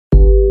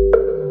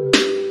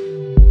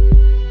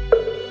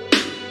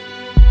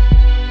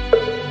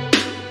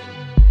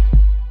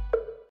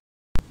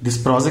This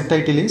project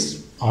title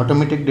is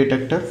Automatic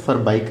Detector for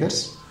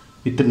Bikers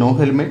with no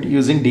helmet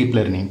using deep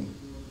learning.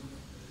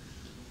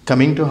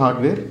 Coming to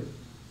hardware,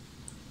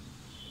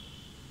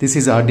 this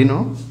is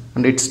Arduino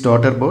and its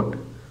daughter board,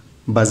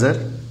 buzzer,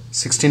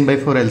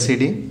 16x4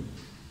 LCD,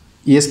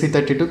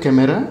 ESP32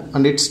 camera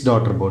and its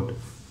daughter board.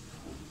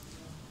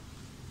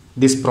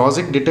 This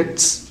project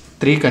detects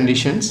three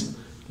conditions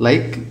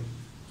like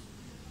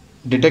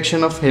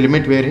detection of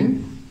helmet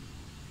wearing,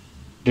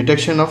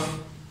 detection of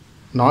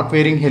not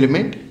wearing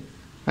helmet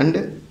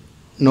and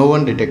no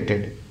one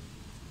detected.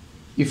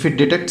 If it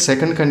detects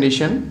second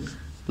condition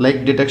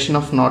like detection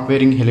of not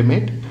wearing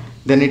helmet,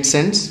 then it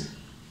sends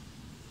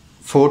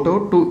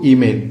photo to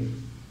email.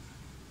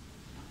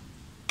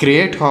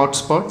 Create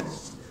hotspot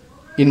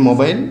in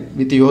mobile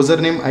with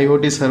username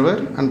IoT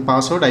server and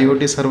password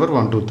IoT server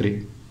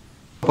 123.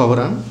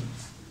 Power on.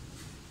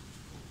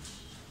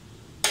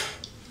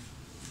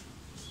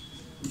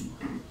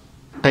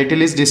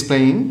 Title is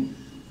displaying.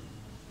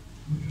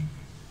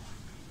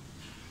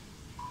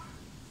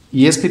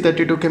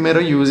 ESP32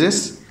 camera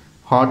uses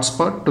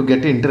hotspot to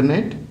get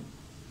internet.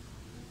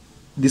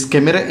 This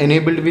camera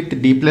enabled with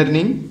deep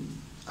learning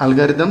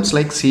algorithms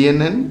like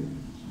CNN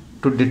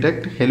to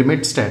detect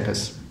helmet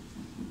status.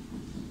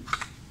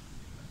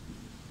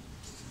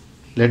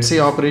 Let's see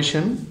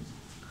operation.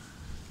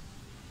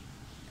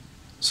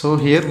 So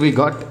here we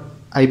got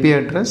IP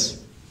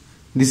address.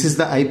 This is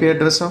the IP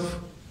address of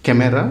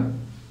camera.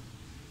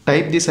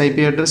 Type this IP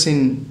address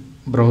in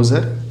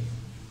browser.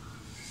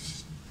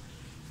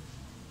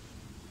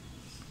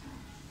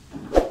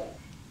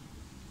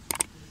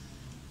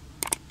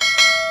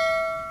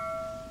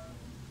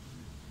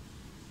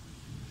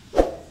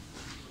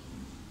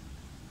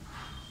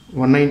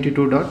 One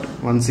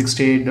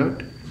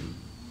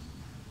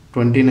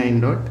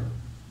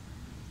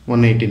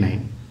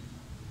 192.168.29.189.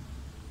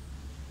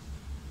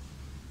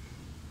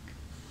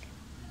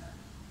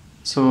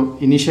 So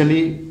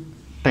initially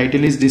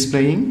title is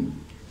displaying.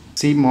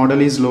 See,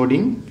 model is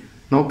loading.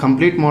 Now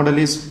complete model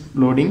is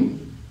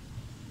loading.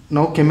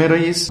 Now camera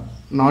is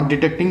not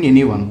detecting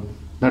anyone.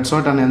 That's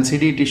what on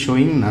LCD it is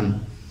showing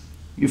none.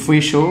 If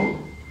we show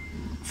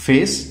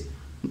face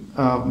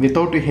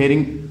without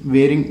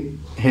wearing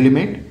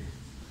helmet,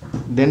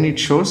 then it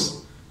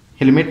shows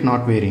helmet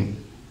not wearing.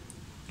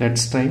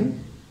 Let's try.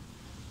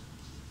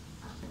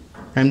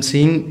 I'm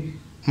seeing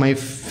my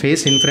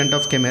face in front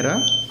of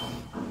camera.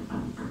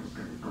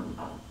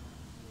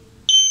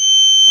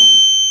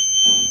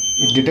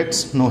 It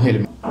detects no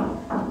helmet.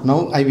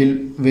 Now I will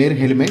wear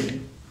helmet.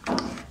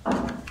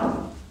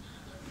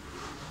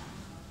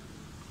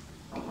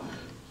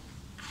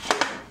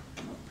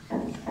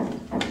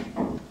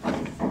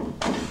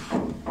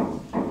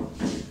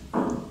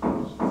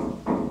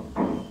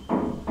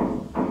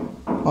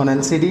 On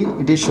LCD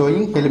it is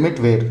showing helmet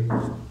wear.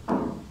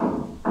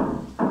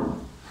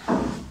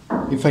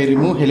 If I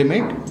remove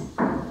helmet,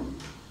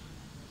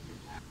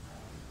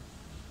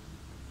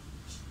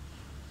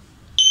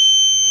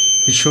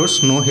 it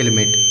shows no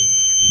helmet.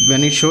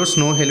 When it shows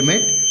no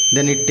helmet,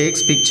 then it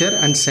takes picture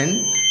and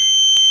send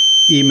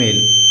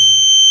email.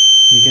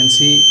 We can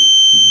see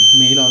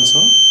mail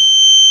also.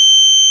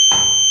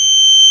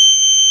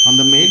 On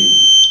the mail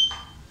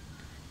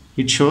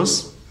it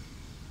shows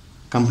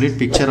complete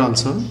picture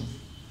also,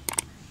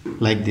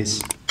 like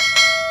this.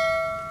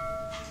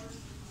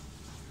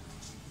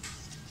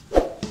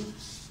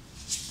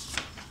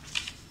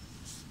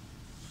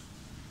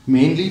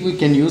 Mainly we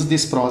can use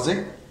this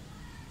project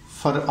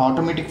for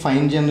automatic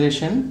fine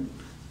generation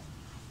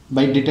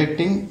by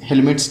detecting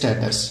helmet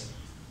status.